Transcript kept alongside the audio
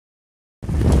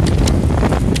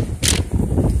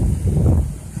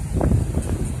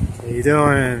you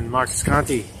doing? Marcus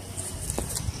Conte.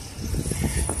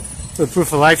 The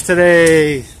proof of life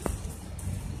today.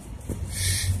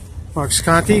 Marcus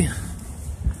Conte.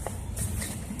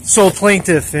 Sole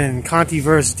plaintiff in Conte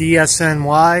vs.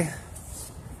 DSNY.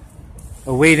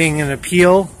 Awaiting an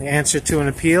appeal, the answer to an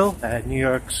appeal at New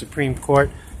York Supreme Court,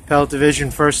 Appellate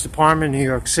Division, First Department, New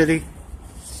York City.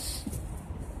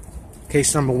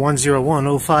 Case number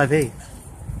 101058.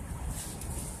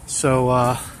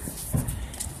 So,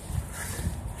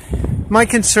 my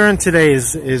concern today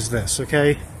is this,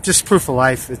 okay? Just proof of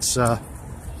life. It's,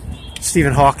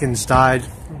 Stephen Hawkins died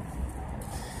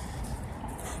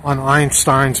on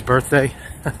Einstein's birthday.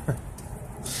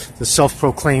 The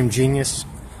self-proclaimed genius.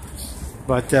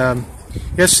 But,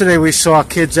 yesterday we saw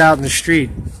kids out in the street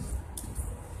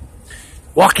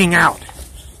walking out.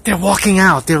 They're walking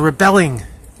out. They're rebelling.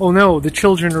 Oh no, the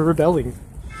children are rebelling.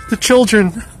 The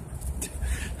children.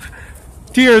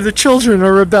 Dear, the children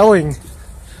are rebelling.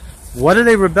 What are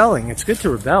they rebelling? It's good to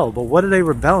rebel, but what are they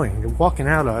rebelling? They're walking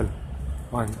out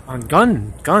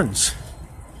on guns.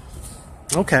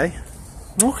 Okay.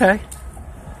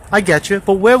 I get you.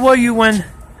 But where were you when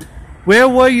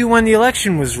the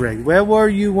election was rigged? Where were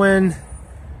you when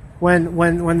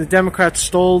the Democrats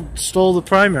stole the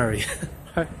primary?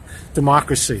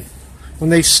 Democracy. When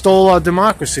they stole our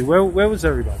democracy, where was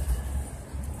everybody?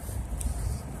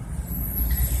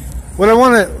 What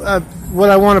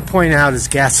I want to point out is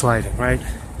gaslighting, right?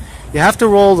 You have to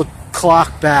roll the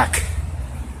clock back,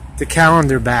 the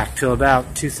calendar back till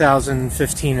about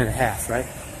 2015 and a half, right?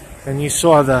 And you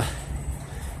saw the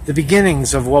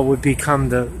beginnings of what would become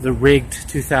the rigged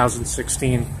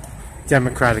 2016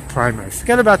 Democratic primary.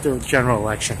 Forget about the general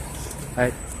election,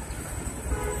 right?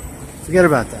 Forget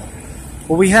about that.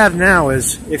 What we have now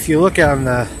is, if you look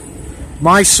on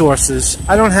my sources,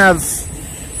 I don't have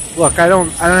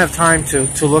time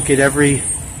to look at every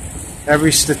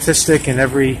statistic and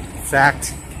every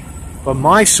fact, but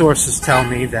my sources tell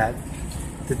me that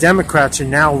the Democrats are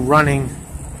now running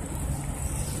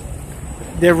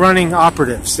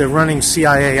operatives. They're running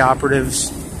CIA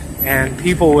operatives and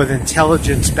people with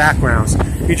intelligence backgrounds.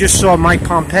 You just saw Mike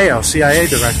Pompeo, CIA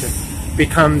director,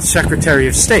 become Secretary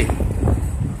of State.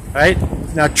 Right?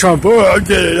 Now Trump, I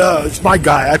did it, it's my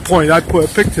guy. I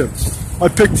picked him.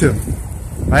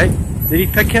 Right? Did he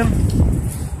pick him?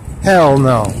 Hell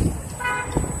no.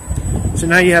 So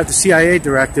now you have the CIA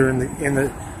director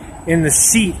in the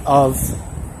seat of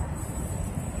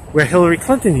where Hillary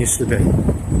Clinton used to be.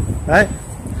 Right?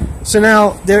 So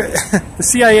now the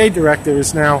CIA director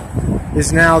is now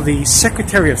the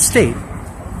Secretary of State,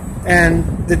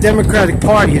 and the Democratic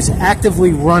Party is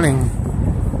actively running,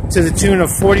 to the tune of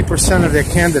 40% of their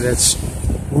candidates,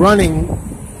 running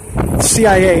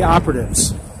CIA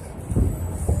operatives.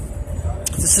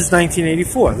 This is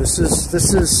 1984. This is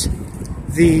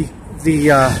the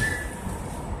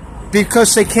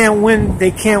because they can't win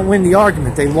the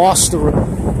argument. They lost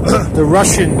the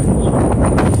Russian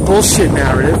bullshit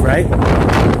narrative, right?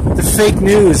 The fake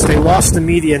news. They lost the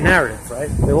media narrative, right?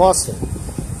 They lost it.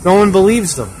 No one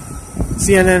believes them.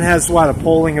 CNN has a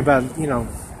polling about,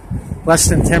 less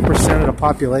than 10% of the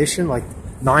population, like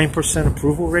 9%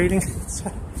 approval rating.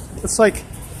 It's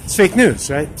fake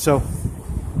news, right? So,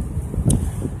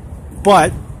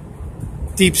 but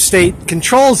deep state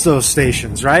controls those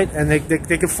stations, right? And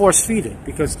they can force feed it,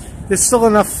 because there's still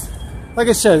enough, like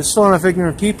I said, there's still enough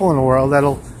ignorant people in the world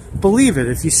that'll believe it.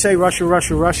 If you say Russia,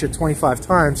 Russia, Russia 25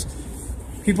 times,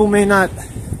 people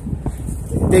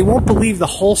they won't believe the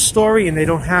whole story, and they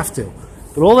don't have to.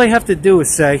 But all they have to do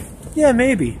is say, yeah,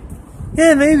 maybe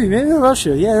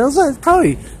Russia. Yeah, it's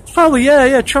probably,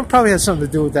 yeah. Trump probably has something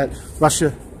to do with that.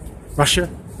 Russia.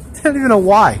 They don't even know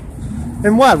why.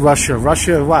 And what? Russia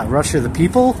what? Russia the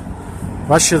people?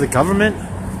 Russia the government?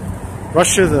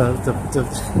 Russia the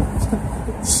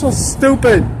so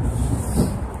stupid.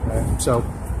 Right,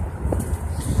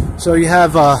 so you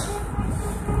have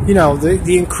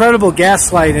the incredible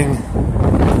gaslighting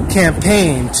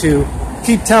campaign to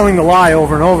keep telling the lie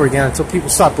over and over again until people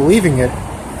stop believing it.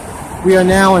 We are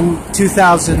now in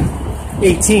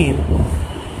 2018,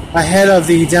 ahead of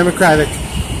the Democratic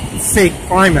fake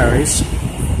primaries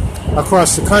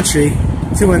across the country,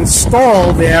 to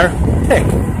install their pick,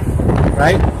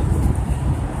 right?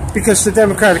 Because the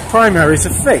Democratic primaries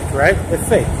are fake, right? They're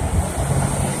fake.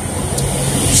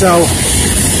 So,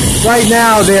 right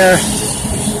now they're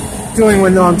doing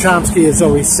what Noam Chomsky has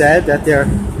always said, that they're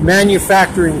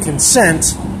manufacturing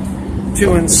consent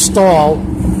to install.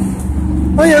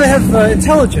 Oh yeah, they have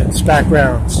intelligence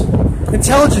backgrounds.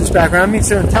 Intelligence background means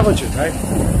they're intelligent, right?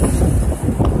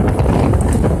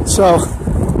 So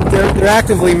they're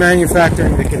actively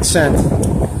manufacturing the consent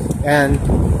and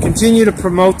continue to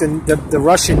promote the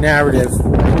Russian narrative.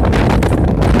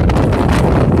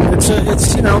 It's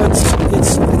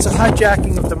a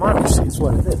hijacking of democracy. Is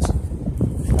what it is,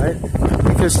 right?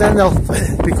 Because then they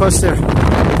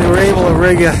were able to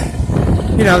rig a,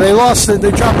 they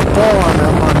dropped the ball on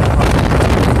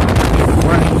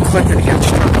running Clinton against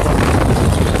Trump.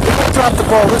 They dropped the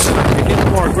ball this time. They get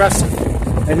more aggressive,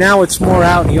 and now it's more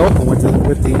out in the open with the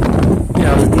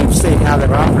deep state, how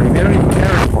they're operating. They don't even care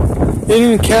anymore. They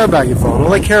don't even care about your vote. All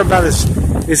they care about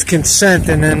is consent,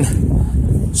 and then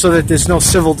so that there's no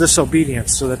civil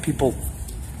disobedience, so that people,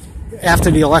 after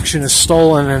the election is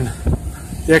stolen and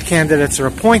their candidates are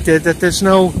appointed, that there's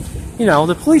no,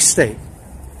 the police state.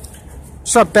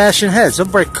 Start bashing heads. They'll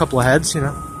break a couple of heads,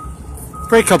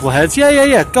 Break a couple of heads.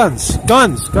 Yeah. Guns.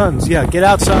 Yeah, get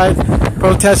outside,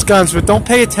 protest guns, but don't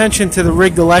pay attention to the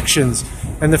rigged elections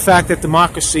and the fact that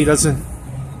democracy doesn't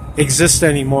exist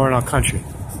anymore in our country.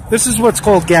 This is what's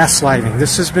called gaslighting.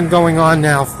 This has been going on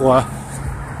now for,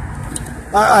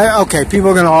 okay, people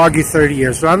are going to argue 30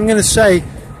 years, but I'm going to say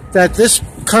that this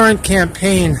current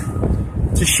campaign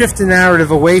to shift the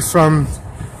narrative away from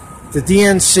the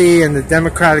DNC and the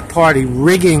Democratic Party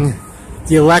rigging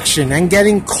the election and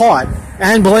getting caught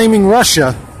and blaming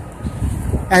Russia,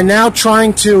 and now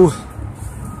trying to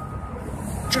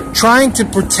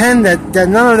pretend that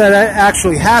none of that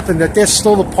actually happened, that they're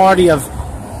still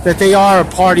that they are a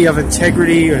party of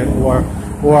integrity or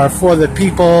for the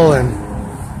people, and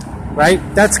right?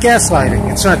 That's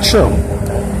gaslighting. It's not true.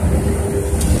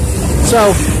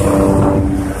 So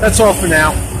that's all for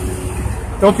now.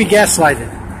 Don't be gaslighted.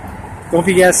 Don't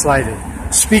be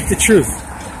gaslighted. Speak the truth,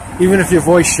 even if your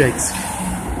voice shakes.